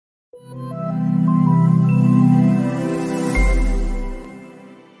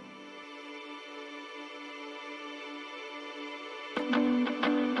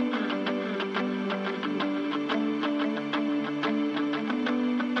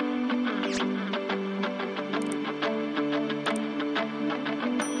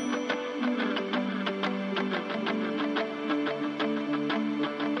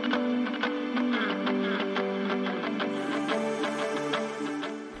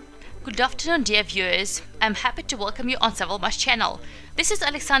Good afternoon, dear viewers. I'm happy to welcome you on Sovelmash channel. This is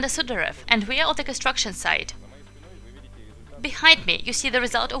Alexander Sudarev, and we are on the construction site. Behind me, you see the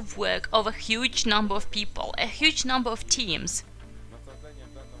result of work of a huge number of people, a huge number of teams.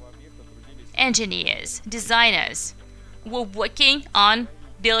 Engineers, designers were working on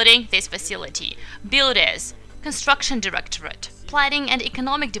building this facility. Builders, construction directorate, planning and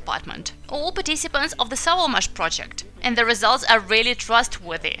economic department, all participants of the Sovelmash project, and the results are really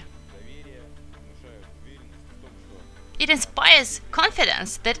trustworthy. It inspires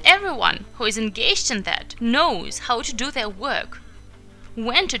confidence that everyone who is engaged in that knows how to do their work,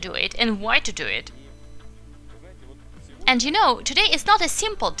 when to do it and why to do it. And you know, today is not a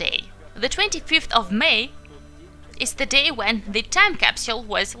simple day. The 25th of May is the day when the time capsule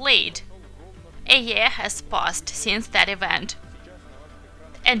was laid. A year has passed since that event.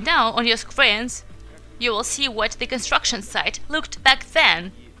 And now on your screens you will see what the construction site looked back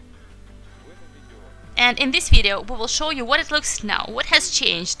then. And in this video we will show you what it looks now, what has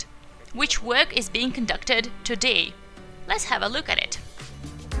changed, which work is being conducted today. Let's have a look at it.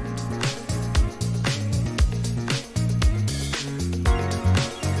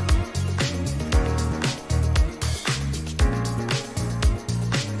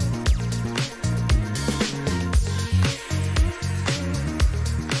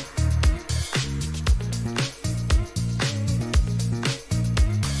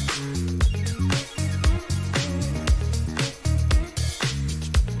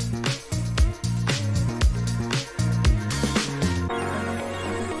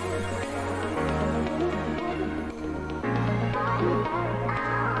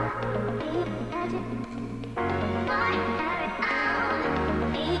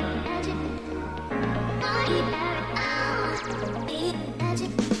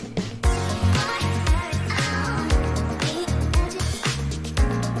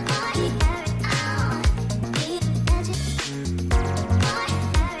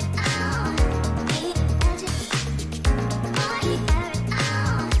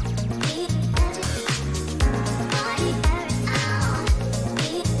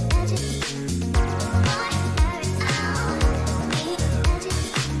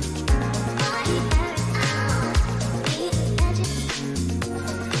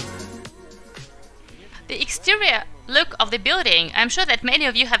 The exterior look of the building, I'm sure that many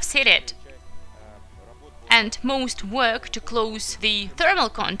of you have seen it. And most work to close the thermal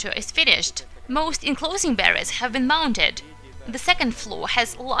contour is finished. Most enclosing barriers have been mounted. The second floor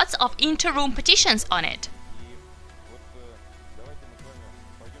has lots of inter-room partitions on it.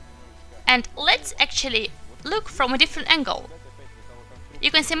 And let's actually look from a different angle.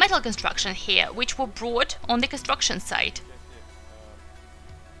 You can see metal construction here, which were brought on the construction site.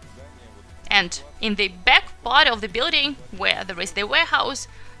 And in the back part of the building, where there is the warehouse,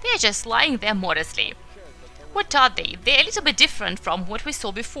 they are just lying there modestly. What are they? They are a little bit different from what we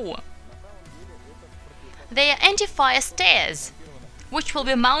saw before. They are anti-fire stairs, which will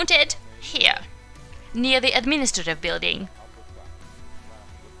be mounted here, near the administrative building,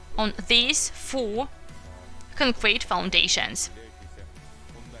 on these 4 concrete foundations.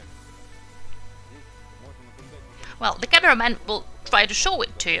 Well, the cameraman will try to show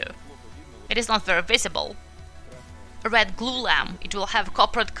it to you. It is not very visible. A red glue lamp, it will have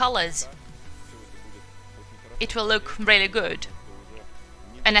copper colors. It will look really good.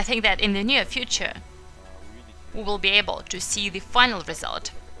 And I think that in the near future we will be able to see the final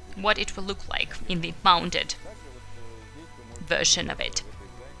result, what it will look like in the mounted version of it.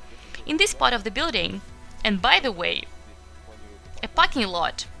 In this part of the building, and by the way, a parking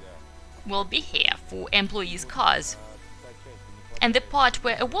lot will be here for employees' cars. And the part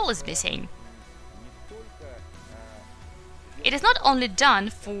where a wall is missing, it is not only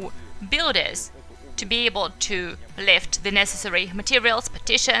done for builders to be able to lift the necessary materials,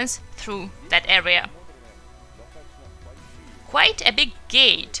 partitions, through that area. Quite a big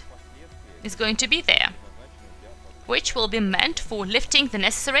gate is going to be there, which will be meant for lifting the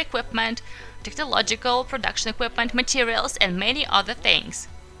necessary equipment, technological, production equipment, materials, and many other things.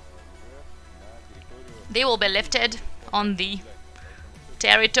 They will be lifted on the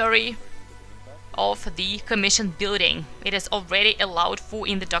territory of the commissioned building. It is already allowed for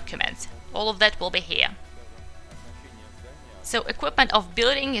in the documents. All of that will be here. So equipment of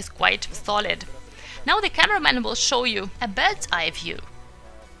building is quite solid. Now the cameraman will show you a bird's eye view.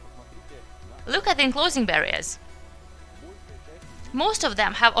 Look at the enclosing barriers. Most of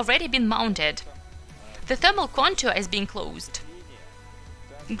them have already been mounted. The thermal contour is being closed.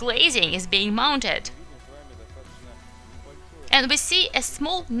 Glazing is being mounted. And we see a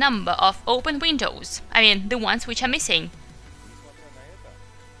small number of open windows, I mean the ones which are missing.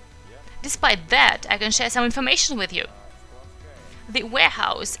 Despite that, I can share some information with you. The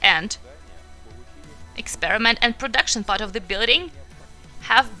warehouse and experiment and production part of the building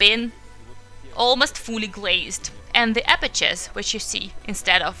have been almost fully glazed, and the apertures, which you see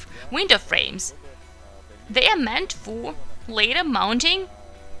instead of window frames, they are meant for later mounting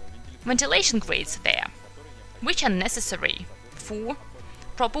ventilation grates there, which are necessary for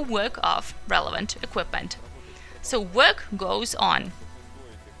proper work of relevant equipment. So work goes on.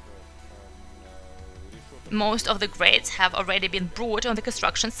 Most of the grates have already been brought on the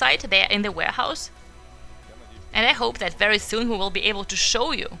construction site. They are in the warehouse, and I hope that very soon we will be able to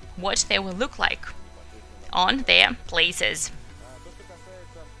show you what they will look like on their places.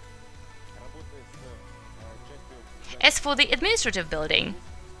 As for the administrative building,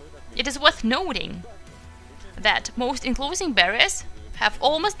 it is worth noting that most enclosing barriers have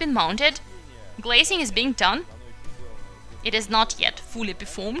almost been mounted, glazing is being done, it is not yet fully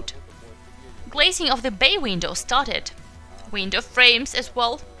performed, glazing of the bay window started, window frames as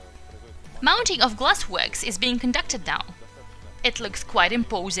well. Mounting of glassworks is being conducted now. It looks quite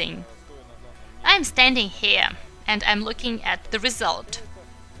imposing. I am standing here and I'm looking at the result,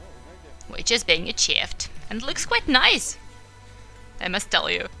 which is being achieved, and looks quite nice, I must tell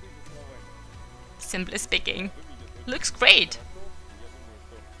you. Simply speaking, looks great.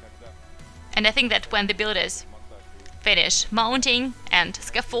 And I think that when the builders finish mounting and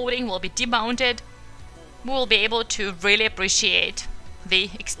scaffolding will be demounted, we will be able to really appreciate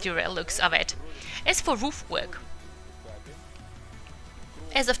the exterior looks of it. As for roof work,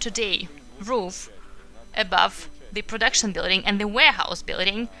 as of today, roof above the production building and the warehouse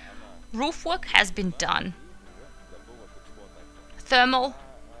building, roof work has been done. Thermal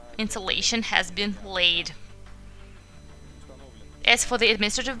insulation has been laid. As for the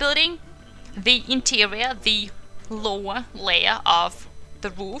administrative building, the interior, the lower layer of the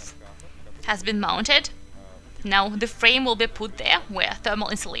roof has been mounted. Now the frame will be put there where thermal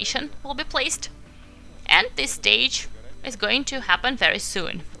insulation will be placed, and this stage is going to happen very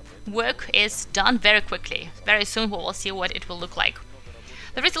soon. Work is done very quickly. Very soon we will see what it will look like.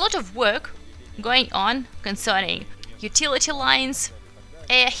 There is a lot of work going on concerning utility lines,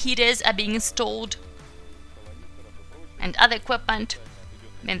 air heaters are being installed, and other equipment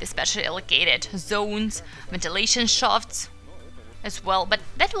in the specially allocated zones, ventilation shafts as well, but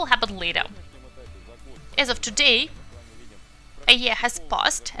that will happen later. As of today, a year has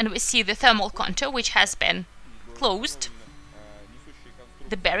passed and we see the thermal contour, which has been closed.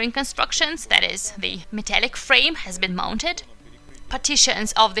 The bearing constructions, that is, the metallic frame, has been mounted.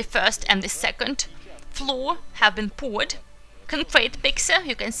 Partitions of the first and the second floor have been poured. Concrete picture,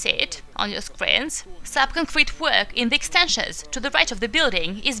 you can see it on your screens. Subconcrete work in the extensions to the right of the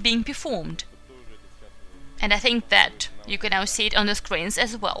building is being performed. And I think that you can now see it on the screens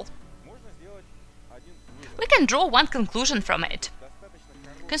as well. We can draw one conclusion from it.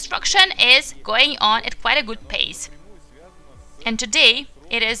 Construction is going on at quite a good pace. And today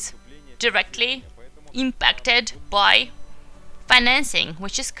it is directly impacted by financing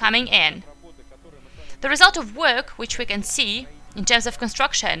which is coming in. The result of work which we can see in terms of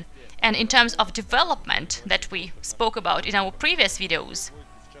construction and in terms of development that we spoke about in our previous videos,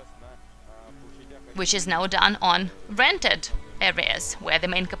 which is now done on rented areas where the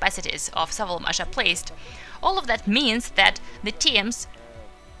main capacities of Sovelmash are placed. All of that means that the teams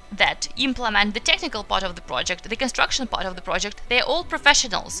that implement the technical part of the project, the construction part of the project, they are all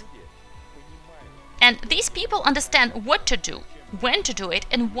professionals. And these people understand what to do, when to do it,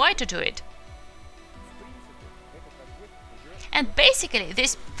 and why to do it. And basically,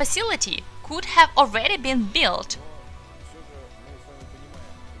 this facility could have already been built.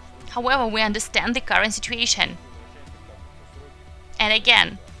 However, we understand the current situation. And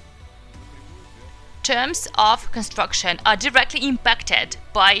again, terms of construction are directly impacted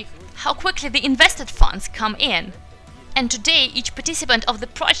by how quickly the invested funds come in. And today, each participant of the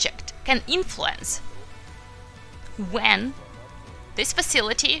project can influence when this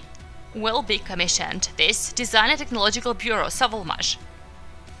facility will be commissioned, this Design and Technological Bureau, Sovelmash.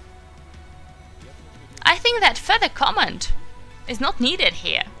 I think that further comment is not needed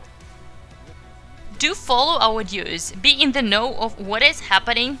here. Do follow our news, be in the know of what is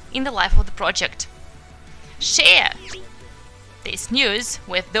happening in the life of the project. Share this news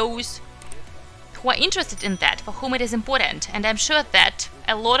with those who are interested in that, for whom it is important, and I'm sure that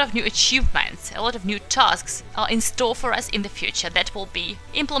a lot of new achievements, a lot of new tasks are in store for us in the future that will be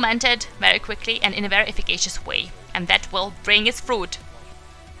implemented very quickly and in a very efficacious way, and that will bring its fruit.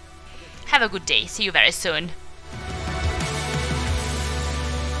 Have a good day, see you very soon.